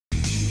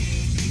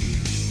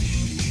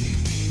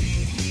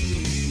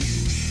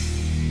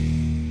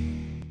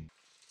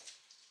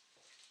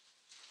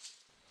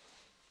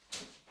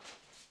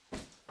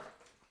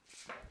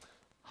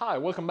Hi,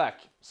 welcome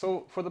back.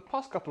 So for the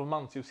past couple of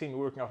months you've seen me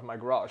working out in my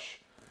garage.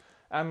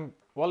 And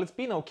while it's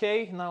been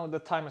okay, now the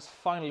time has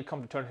finally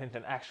come to turn it into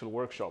an actual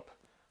workshop.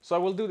 So I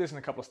will do this in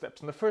a couple of steps.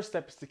 And the first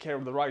step is to take care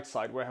of the right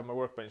side where I have my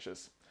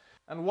workbenches.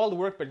 And while the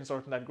workbenches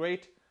aren't that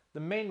great, the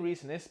main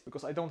reason is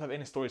because I don't have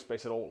any storage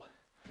space at all.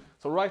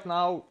 So right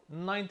now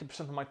 90%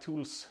 of my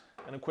tools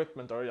and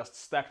equipment are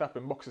just stacked up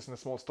in boxes in a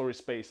small storage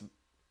space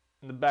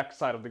in the back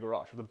side of the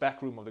garage, or the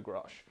back room of the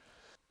garage.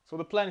 So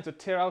the plan is to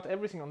tear out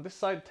everything on this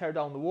side, tear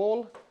down the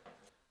wall,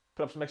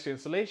 put up some extra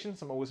insulation,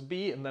 some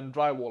OSB, and then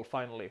drywall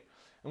finally.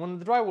 And when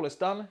the drywall is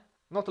done,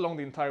 not along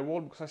the entire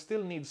wall, because I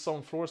still need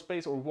some floor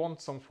space, or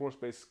want some floor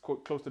space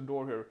close to the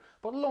door here,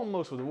 but along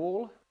most of the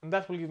wall. And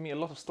that will give me a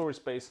lot of storage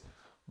space,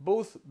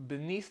 both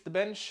beneath the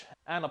bench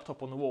and up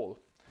top on the wall.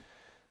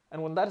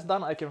 And when that's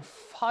done, I can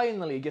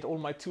finally get all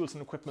my tools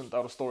and equipment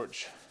out of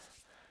storage.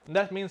 And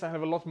that means I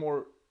have a lot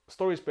more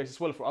storage space as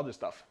well for other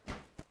stuff.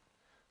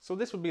 So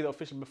this will be the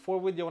official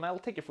before video, and I'll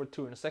take you for a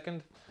tour in a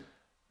second.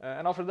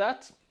 And after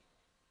that,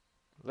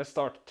 let's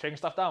start tearing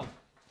stuff down.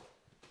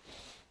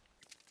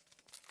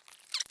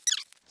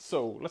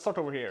 So let's start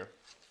over here.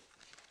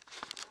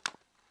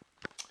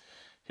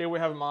 Here we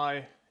have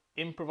my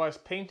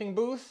improvised painting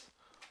booth,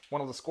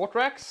 one of the squat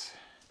racks.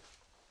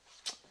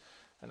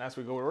 And as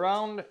we go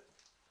around,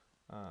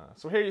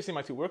 so here you see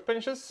my two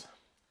workbenches,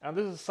 and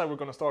this is the side we're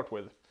going to start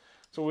with.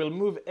 So we'll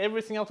move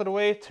everything out of the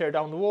way, tear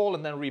down the wall,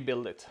 and then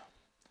rebuild it.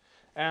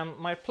 And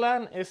my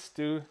plan is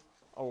to...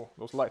 Oh,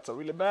 those lights are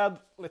really bad.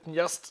 Let me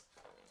just...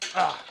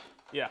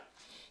 yeah.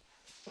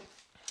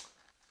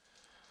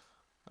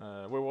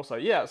 Where was I?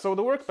 Yeah, so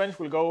the workbench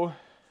will go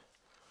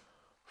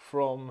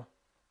from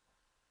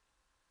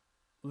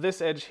this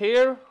edge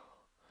here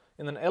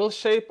in an L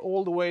shape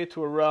all the way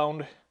to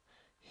around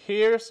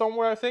here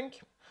somewhere, I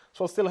think.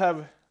 So I'll still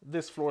have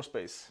this floor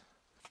space.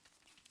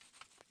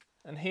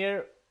 And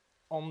here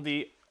on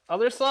the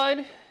other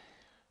side,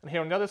 and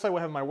here on the other side,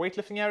 we have my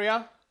weightlifting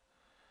area.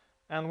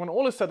 And when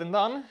all is said and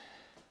done,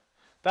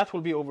 that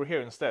will be over here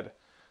instead.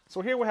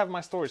 So here we have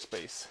my storage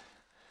space.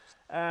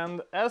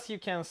 And as you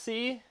can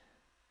see,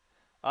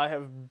 I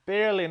have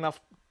barely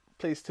enough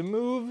place to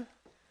move.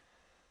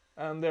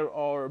 And there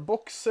are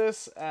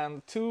boxes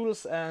and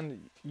tools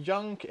and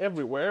junk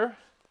everywhere.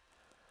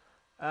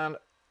 And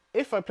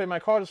if I play my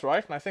cards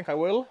right, and I think I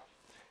will,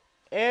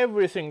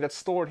 everything that's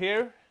stored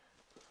here,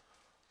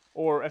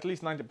 or at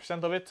least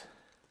 90% of it,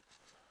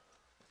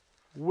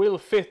 will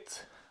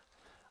fit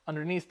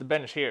underneath the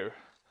bench here.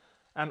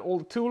 And all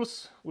the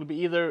tools will be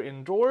either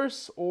in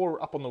drawers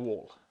or up on the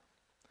wall.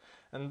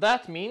 And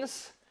that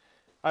means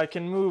I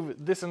can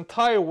move this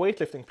entire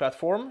weightlifting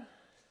platform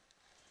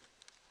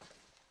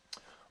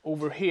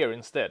over here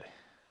instead.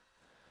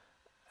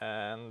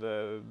 And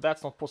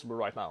that's not possible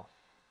right now.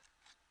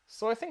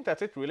 So I think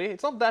that's it really.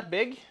 It's not that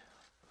big,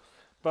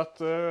 but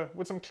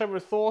with some clever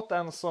thought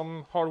and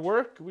some hard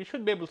work, we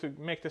should be able to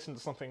make this into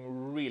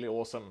something really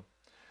awesome.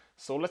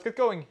 So let's get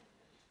going.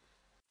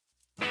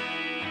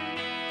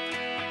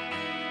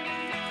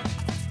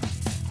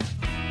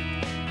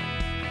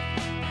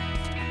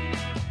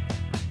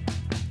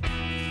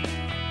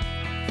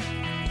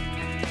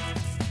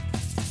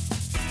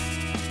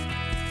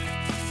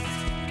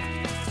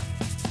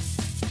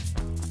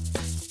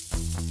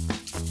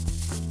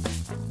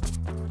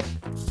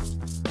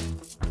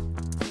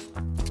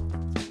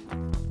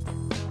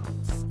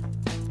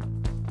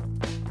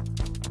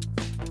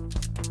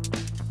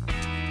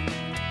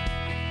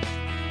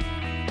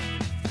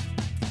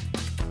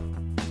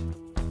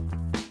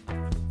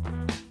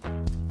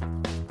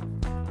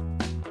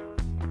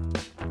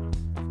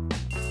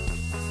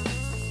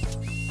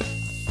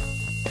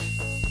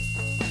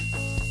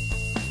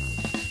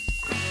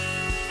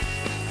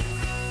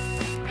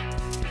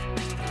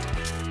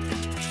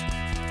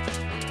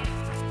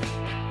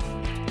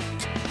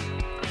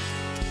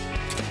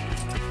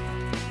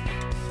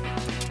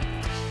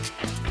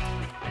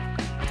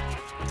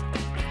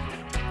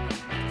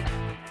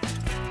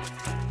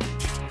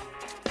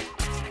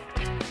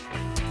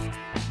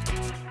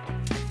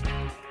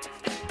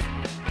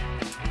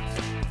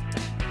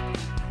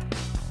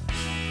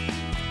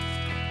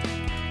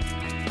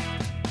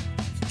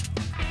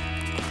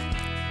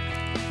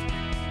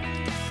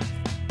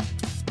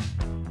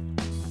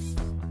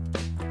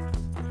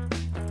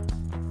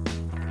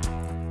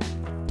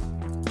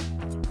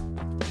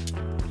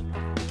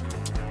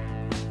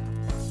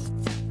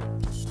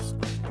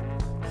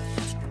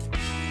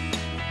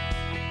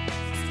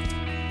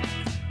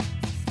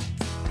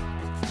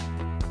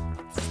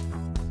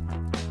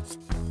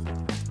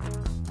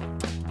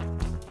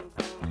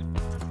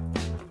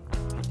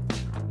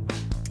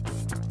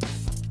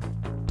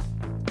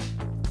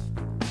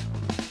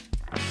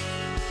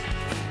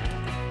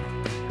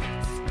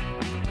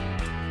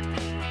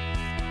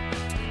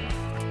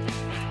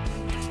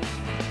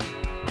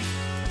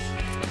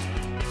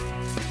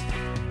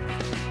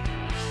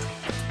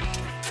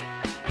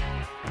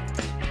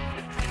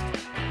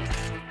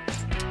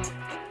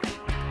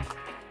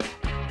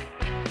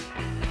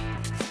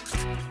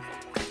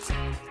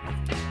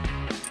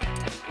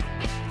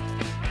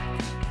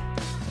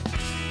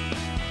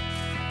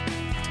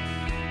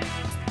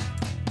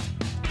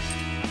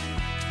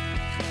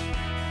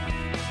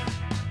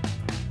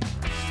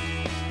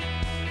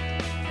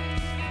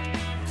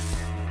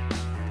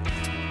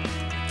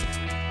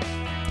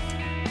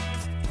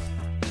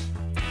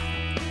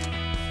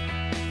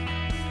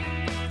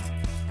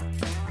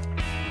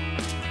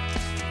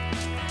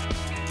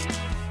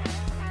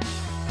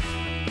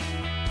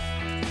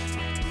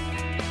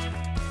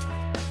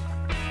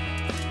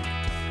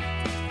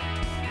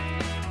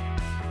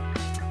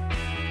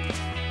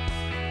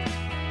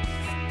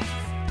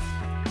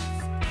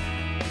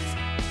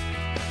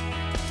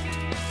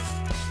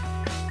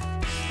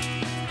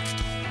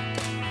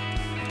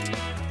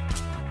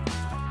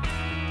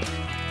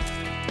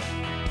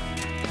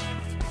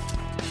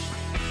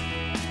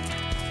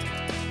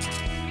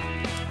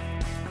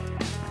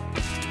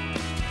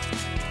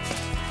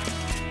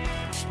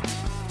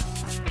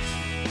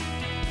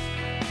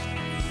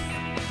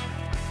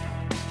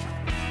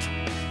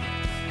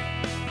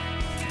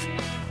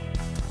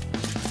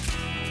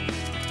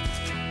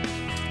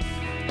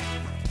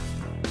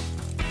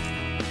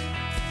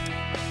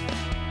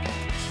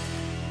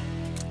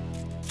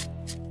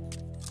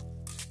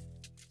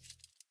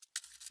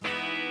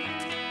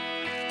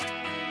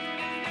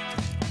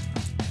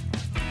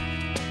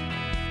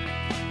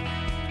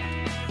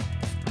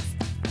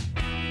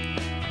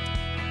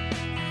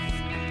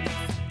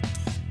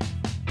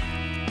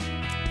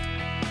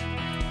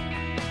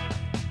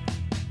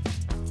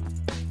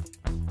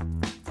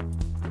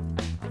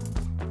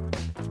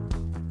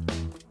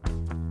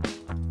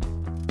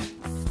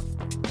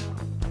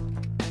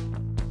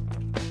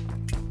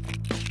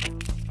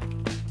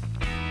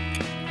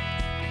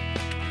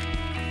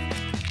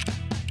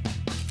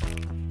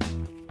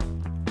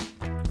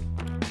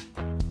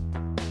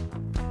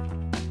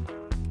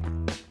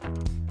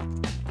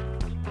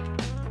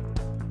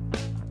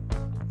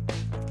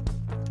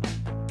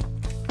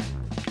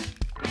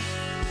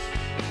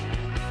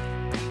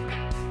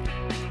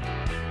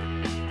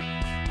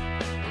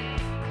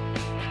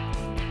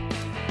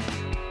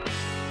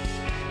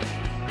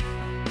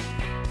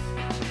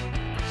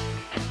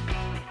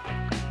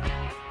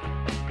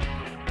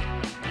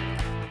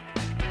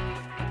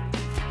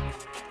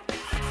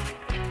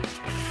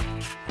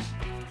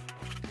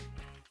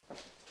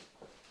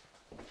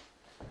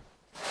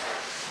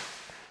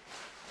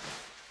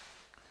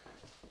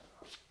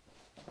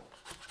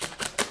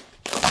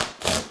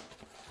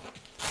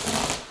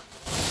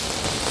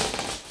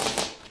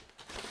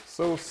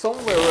 So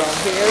somewhere around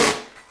here,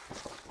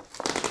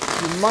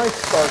 you might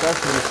start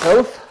asking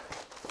yourself,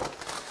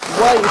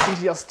 why is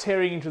he just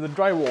tearing into the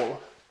drywall?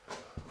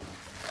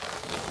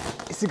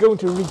 Is he going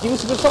to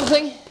reduce it or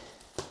something?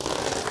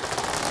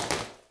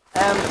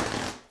 And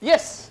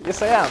yes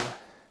I am.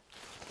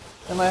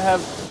 And I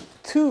have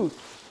two,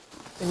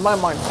 in my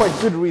mind, quite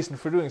good reasons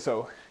for doing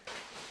so.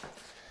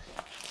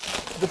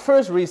 The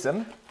first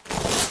reason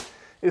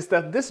is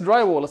that this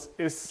drywall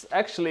is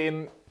actually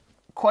in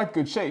quite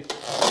good shape.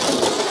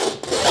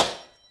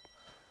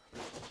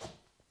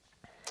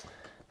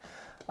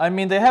 I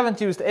mean, they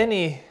haven't used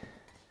any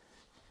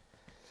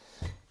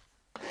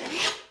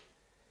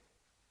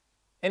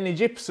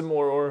gypsum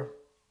or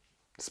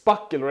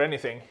spackle or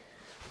anything.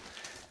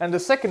 And the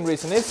second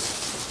reason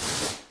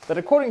is that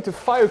according to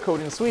fire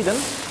code in Sweden,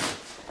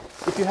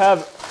 if you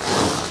have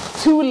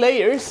 2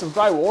 layers of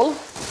drywall,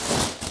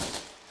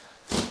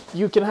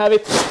 you can have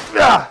it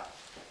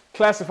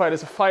classified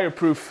as a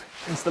fireproof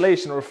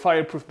installation or a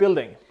fireproof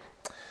building.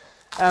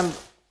 And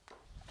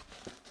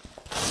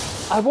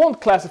I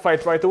won't classify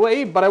it right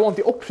away, but I want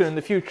the option in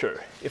the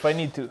future if I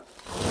need to.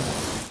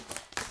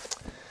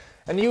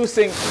 And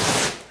using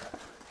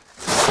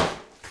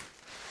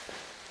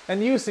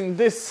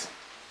this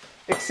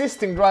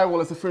existing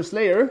drywall as the first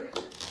layer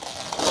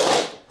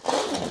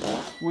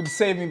would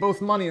save me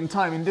both money and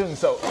time in doing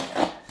so.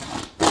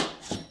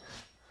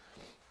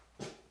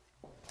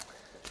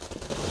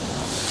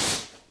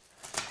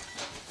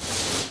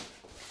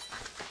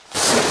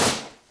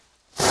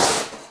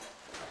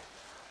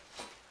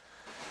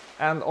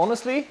 And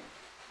honestly,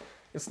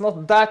 it's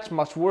not that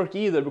much work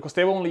either, because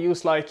they've only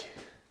used like,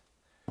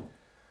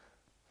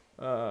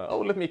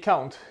 let me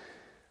count.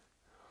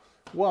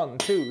 1,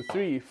 2,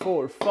 3,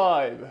 4,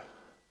 5.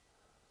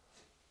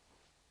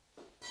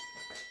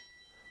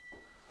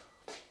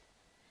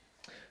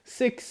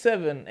 6,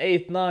 7,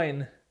 8,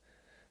 9,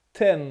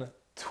 10,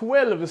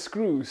 12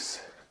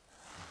 screws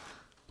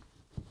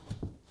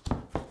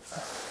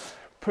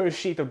per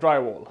sheet of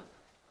drywall.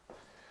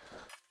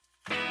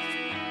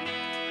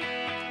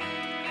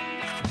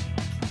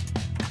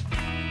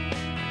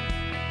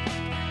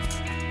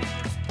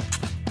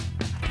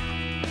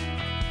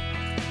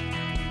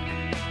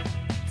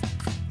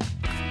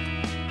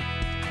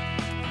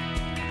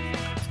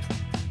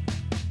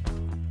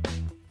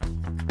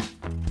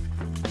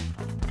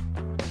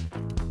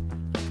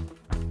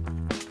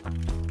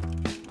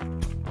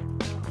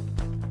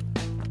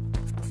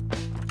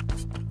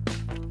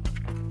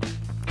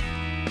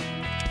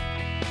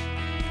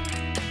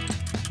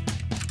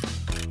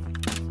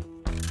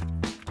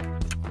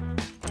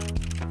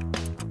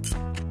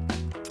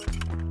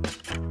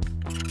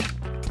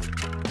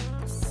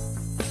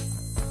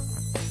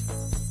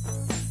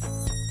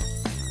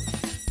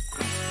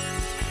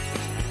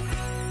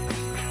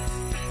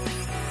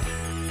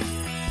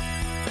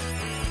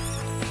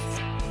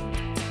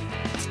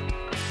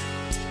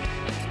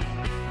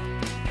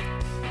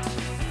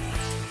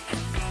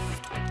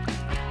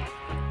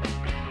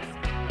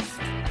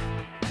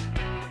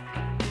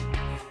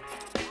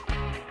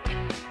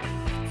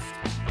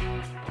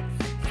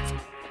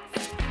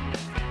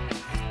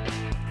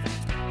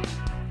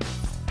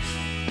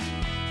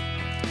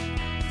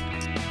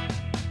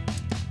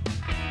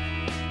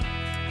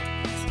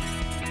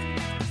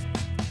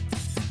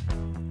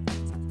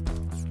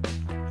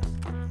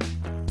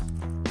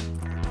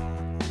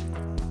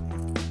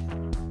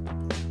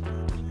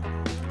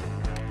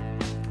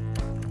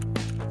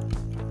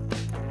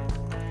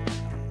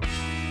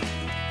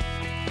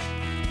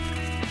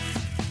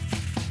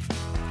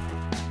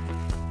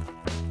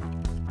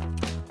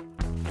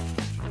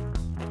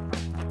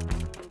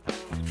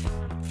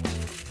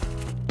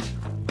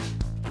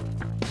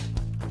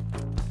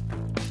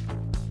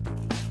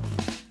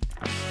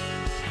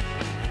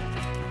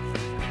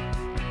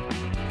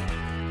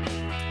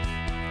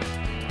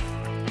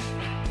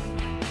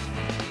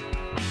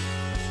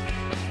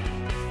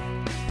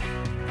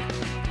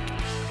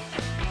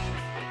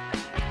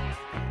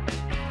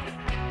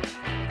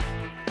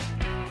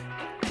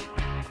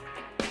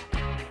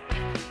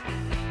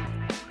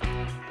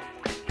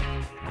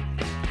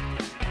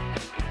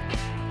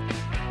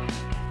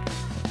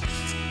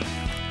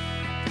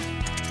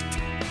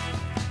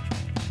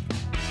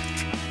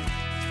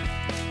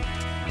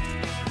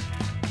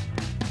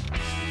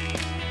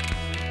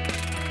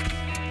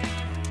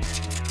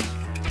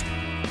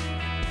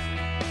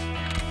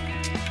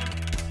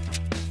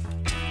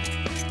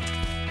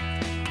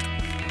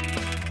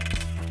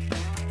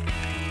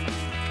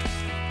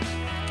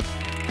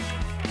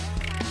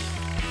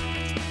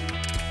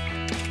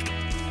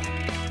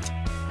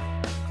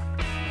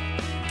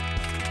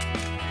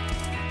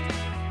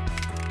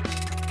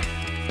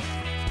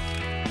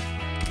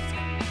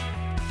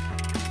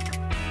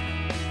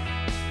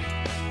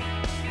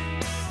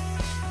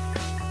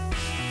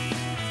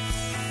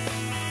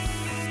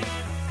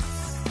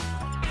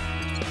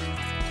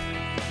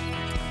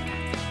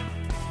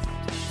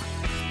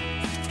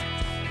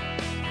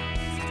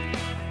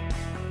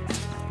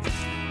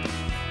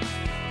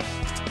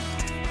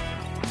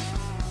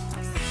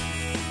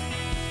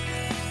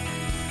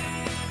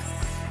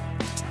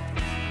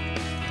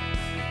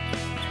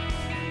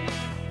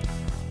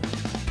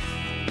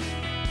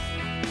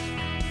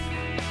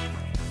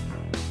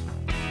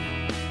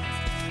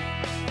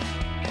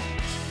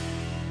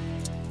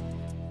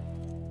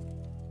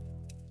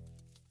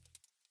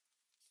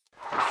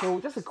 So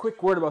just a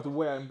quick word about the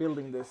way I'm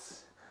building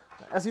this.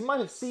 As you might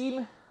have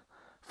seen,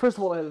 first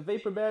of all I have a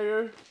vapor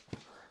barrier,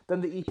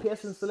 then the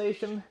EPS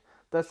installation,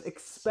 that's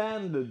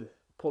expanded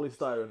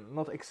polystyrene,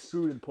 not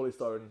extruded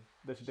polystyrene,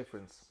 there's a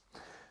difference.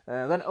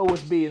 Then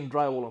OSB and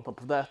drywall on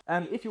top of that.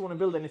 And if you want to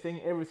build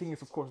anything, everything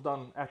is of course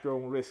done at your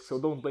own risk,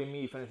 so don't blame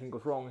me if anything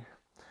goes wrong.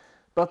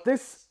 But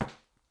this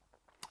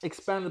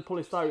expanded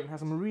polystyrene has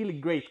some really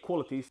great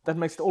qualities that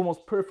makes it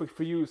almost perfect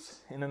for use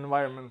in an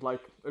environment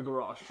like a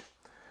garage.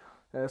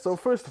 So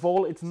first of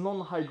all, it's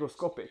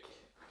non-hygroscopic,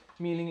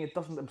 meaning it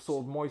doesn't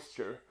absorb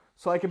moisture.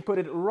 So I can put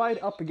it right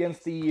up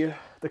against the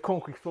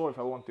concrete floor if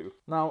I want to.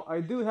 Now I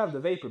do have the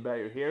vapor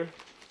barrier here,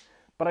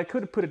 but I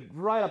could put it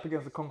right up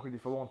against the concrete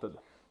if I wanted.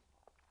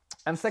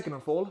 And second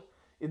of all,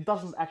 it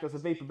doesn't act as a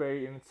vapor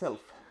barrier in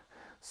itself.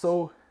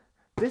 So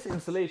this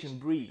insulation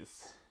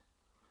breathes,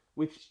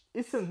 which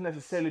isn't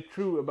necessarily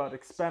true about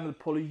expanded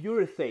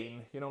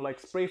polyurethane, you know, like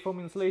spray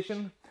foam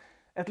insulation,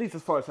 at least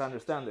as far as I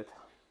understand it.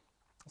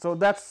 So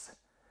that's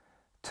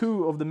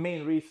two of the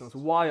main reasons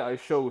why I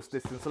chose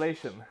this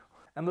insulation.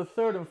 And the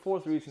third and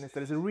fourth reason is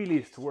that it's really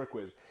easy to work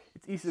with.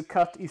 It's easy to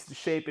cut, easy to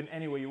shape in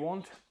any way you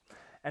want,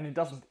 and it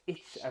doesn't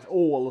itch at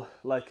all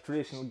like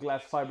traditional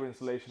glass fiber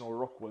insulation or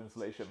rock wool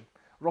insulation.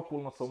 Rock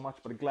wool not so much,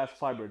 but glass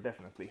fiber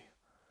definitely.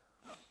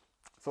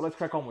 So let's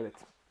crack on with it.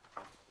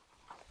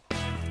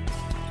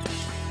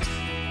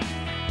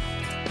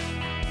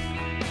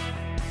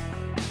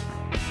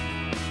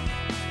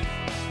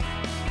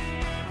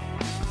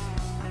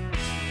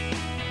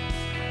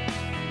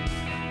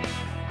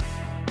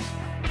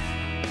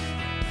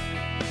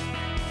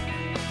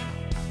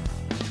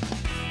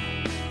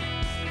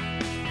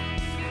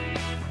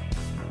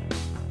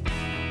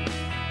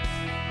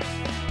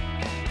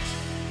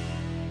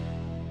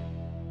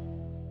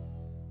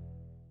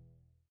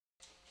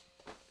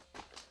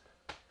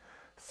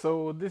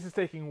 So this is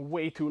taking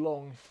way too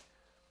long,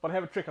 but I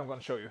have a trick I'm going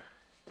to show you.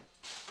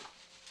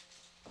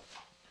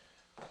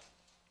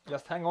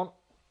 Just hang on.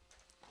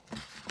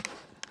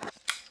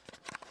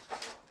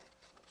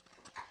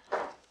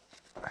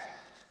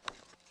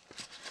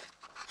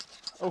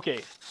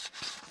 Okay.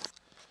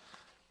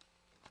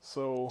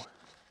 So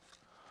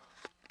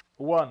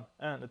 1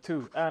 and a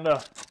 2 and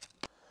a.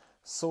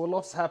 So a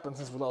lot's happened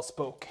since we last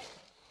spoke.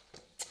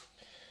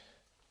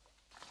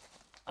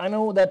 I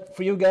know that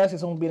for you guys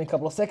it's only been a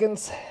couple of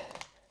seconds,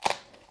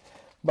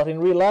 but in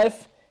real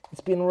life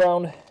it's been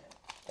around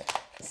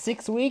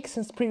 6 weeks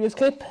since the previous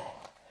clip.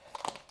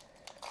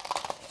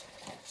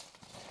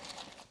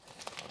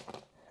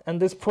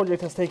 And this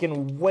project has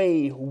taken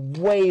way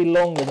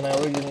longer than I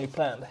originally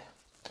planned.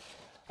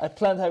 I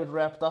planned to have it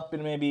wrapped up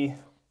in maybe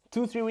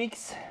 2-3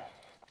 weeks,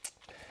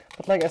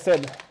 but like I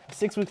said,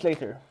 6 weeks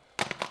later.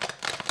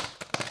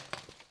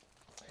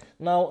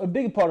 Now a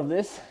big part of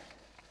this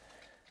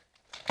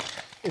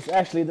is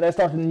actually that I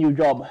started a new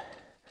job,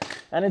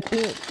 and it's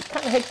been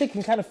kind of hectic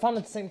and kind of fun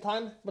at the same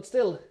time, but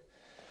still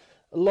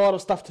a lot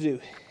of stuff to do.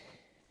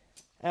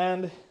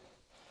 And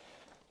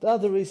the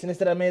other reason is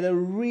that I made a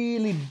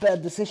really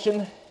bad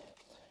decision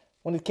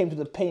when it came to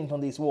the paint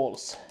on these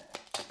walls.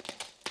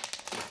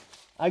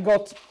 I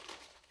got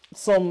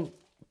some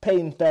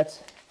paint that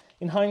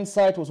in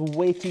hindsight was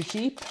way too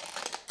cheap,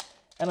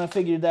 and I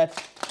figured that,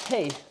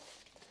 hey,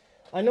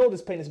 I know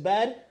this paint is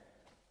bad,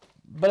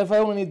 but if I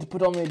only need to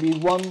put on maybe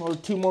 1 or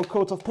 2 more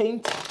coats of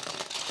paint,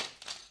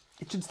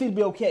 it should still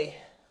be okay.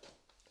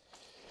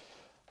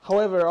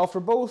 However,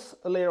 after both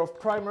a layer of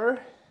primer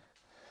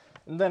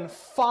and then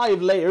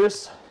 5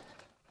 layers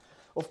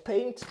of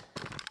paint,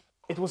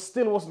 it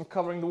still wasn't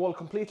covering the wall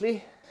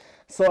completely.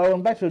 So I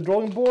went back to the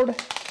drawing board,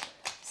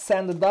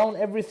 sanded down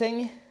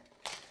everything,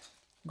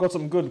 got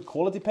some good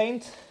quality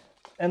paint,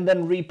 and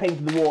then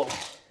repainted the wall.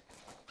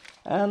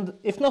 And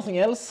if nothing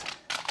else,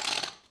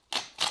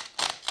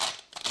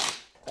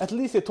 at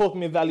least it taught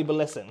me a valuable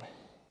lesson.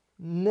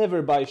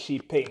 Never buy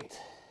cheap paint.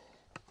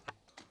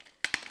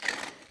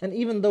 And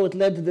even though it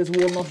led to this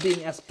wall not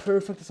being as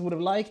perfect as I would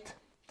have liked,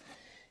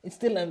 it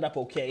still ended up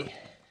okay.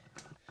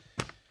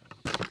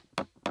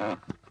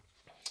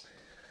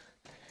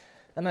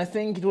 And I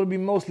think it will be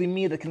mostly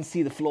me that can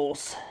see the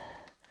flaws.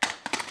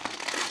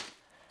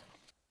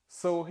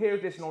 So here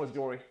it is in all its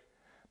glory.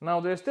 Now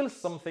there are still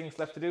some things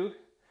left to do,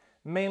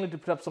 mainly to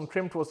put up some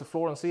trim towards the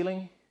floor and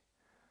ceiling.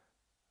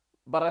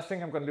 But I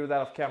think I'm going to do that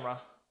off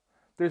camera.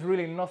 There's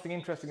really nothing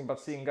interesting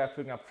about seeing a guy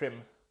putting up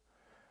trim.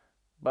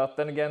 But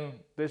then again,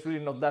 there's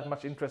really not that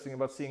much interesting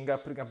about seeing a guy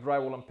putting up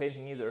drywall and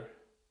painting either.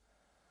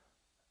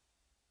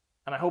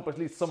 And I hope at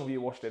least some of you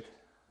watched it.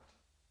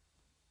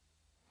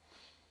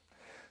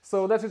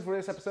 So that's it for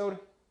this episode.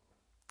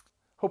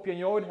 Hope you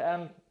enjoyed,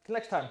 and till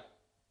next time.